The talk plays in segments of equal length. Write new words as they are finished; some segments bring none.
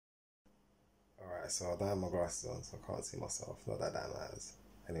Alright, so I don't have my glasses on, so I can't see myself. Not that that matters.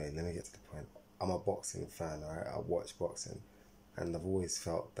 Anyway, let me get to the point. I'm a boxing fan, alright? I watch boxing. And I've always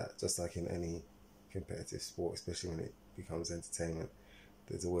felt that just like in any competitive sport, especially when it becomes entertainment,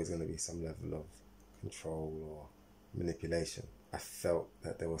 there's always going to be some level of control or manipulation. I felt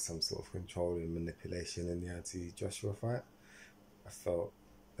that there was some sort of control and manipulation in the anti-Joshua fight. I felt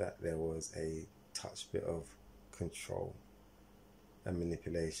that there was a touch bit of control and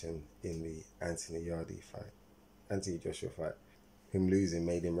manipulation in the Anthony-Joshua fight. Him losing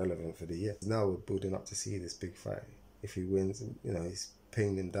made him relevant for the year. Now we're building up to see this big fight. If he wins, you know, he's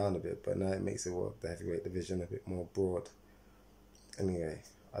pinned him down a bit, but now it makes the heavyweight division a bit more broad. Anyway,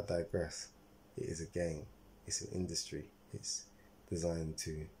 I digress. It is a game. It's an industry. It's designed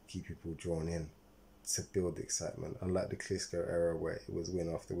to keep people drawn in, to build excitement. Unlike the Klitschko era where it was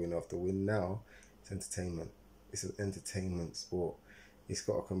win after win after win, now it's entertainment. It's an entertainment sport. It's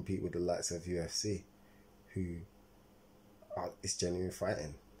got to compete with the likes of UFC, it's genuine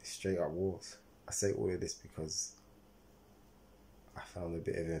fighting. It's straight up wars. I say all of this because I found a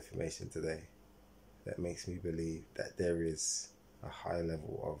bit of information today that makes me believe that there is a high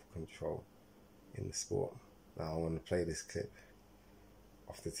level of control in the sport. Now I want to play this clip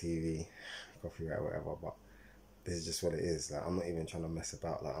off the TV, copyright, whatever, but this is just what it is. Like, I'm not even trying to mess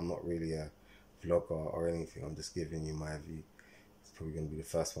about. Like, I'm not really a vlogger or anything. I'm just giving you my view. It's probably going to be the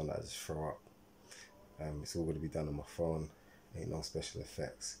first one that I just throw up. It's all going to be done on my phone. Ain't no special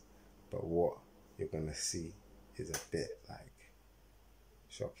effects. But what you're going to see is a bit, like,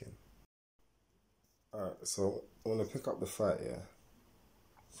 shocking. Alright, so I'm going to pick up the fight, yeah,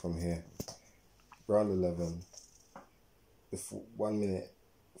 from here. Round 11. 1 minute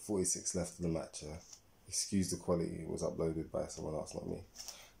 46 left of the match, yeah. Excuse the quality, it was uploaded by someone else, not me.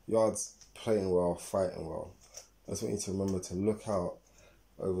 Yarde's playing well, fighting well. I just want you to remember to look out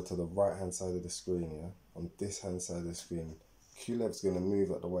over to the right hand side of the screen, yeah. On this hand side of the screen, Kulev's going to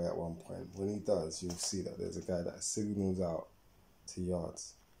move out the way at one point. When he does, you'll see that there's a guy that signals out to Yarde.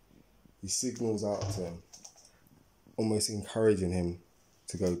 He signals out to him, almost encouraging him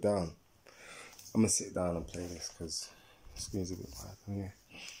to go down. I'm going to sit down and play this because the screen's a bit wide. Okay.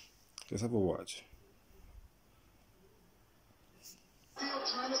 Let's have a watch.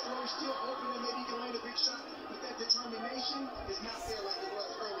 Trying to throw, still hoping to maybe land a big shot, but that determination is not there like it was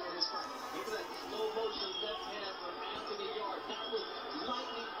earlier in this fight. Look at that slow motion left hand from Anthony Yarde. That was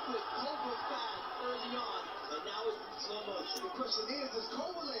lightning quick, cobra fast early on, and now it's in slow motion. The question is, does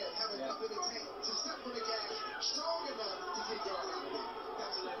Kovalev have enough in the tank to step on the gas strong enough to take Yarde out of it?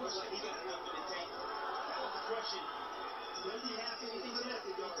 That's what looks like he got enough in the tank. That was the question. Does he have anything left?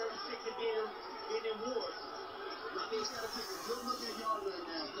 He's 36 and being in wars. I think he's got to take a good look at Yarde right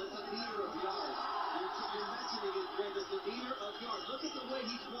now. That's the leader of Yarde. You're mentioning it, Greg, as the leader of Yarde. Look at the way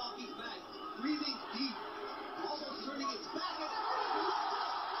he's walking back, breathing deep, almost turning his back.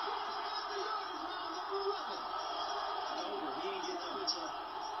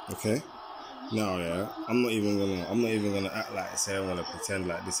 And okay. No, yeah. I'm not even gonna act like say I wanna pretend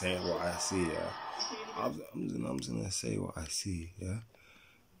like this ain't what I see, yeah. I'm just gonna say what I see, yeah.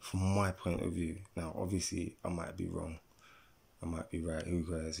 From my point of view. Now, obviously, I might be wrong. I might be right. Who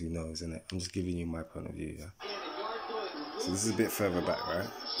cares? Who knows, innit? I'm just giving you my point of view, yeah? So this is a bit further back, right?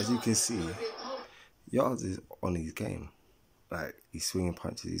 As you can see, Yarde is on his game. Like, he's swinging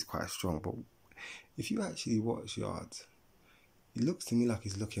punches, he's quite strong. But if you actually watch Yarde, it looks to me like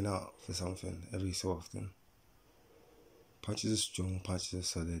he's looking out for something every so often. Punches are strong, punches are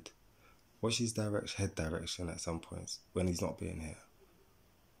solid. Watch his head direction at some points when he's not being here.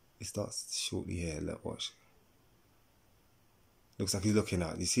 It starts shortly here, look, watch. Looks like he's looking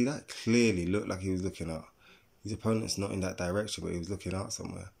out. You see that? Clearly looked like he was looking out. His opponent's not in that direction, but he was looking out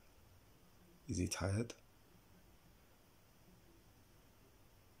somewhere. Is he tired?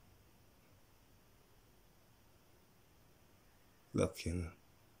 Looking.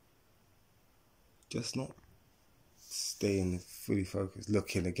 Just not staying fully focused.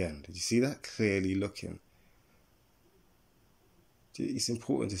 Looking again. Did you see that? Clearly looking. It's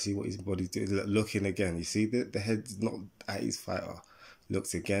important to see what his body's doing. Looking again. You see the head's not at his fighter.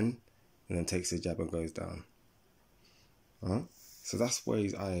 Looks again and then takes a jab and goes down. So that's what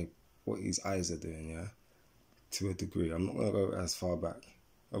his eyes are doing, yeah? To a degree. I'm not going to go as far back.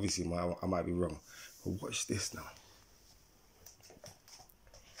 Obviously, I might be wrong. But watch this now.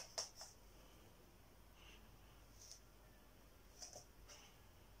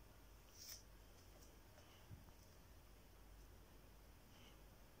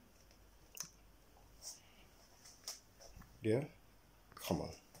 Yeah? Come on.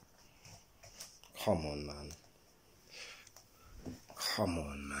 Come on, man. Come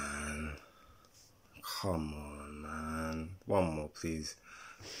on, man. Come on, man. One more, please.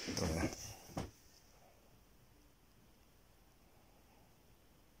 Yeah.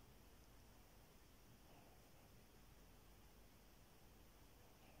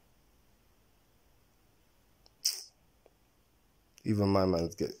 Even my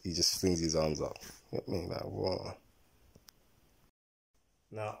man he just flings his arms up. Get me like what?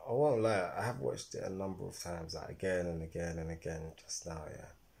 Now I won't lie, I have watched it a number of times, like again and again and again just now, yeah.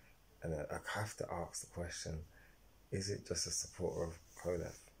 And I have to ask the question, is it just a supporter of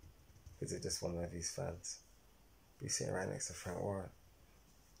Kolev? Is it just one of his fans? Be sitting right next to Frank Warren.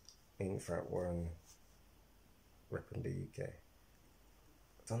 Ain't Frank Warren repping the UK?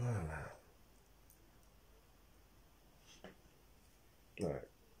 I don't know, man. Like,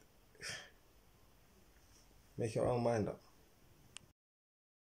 make your own mind up.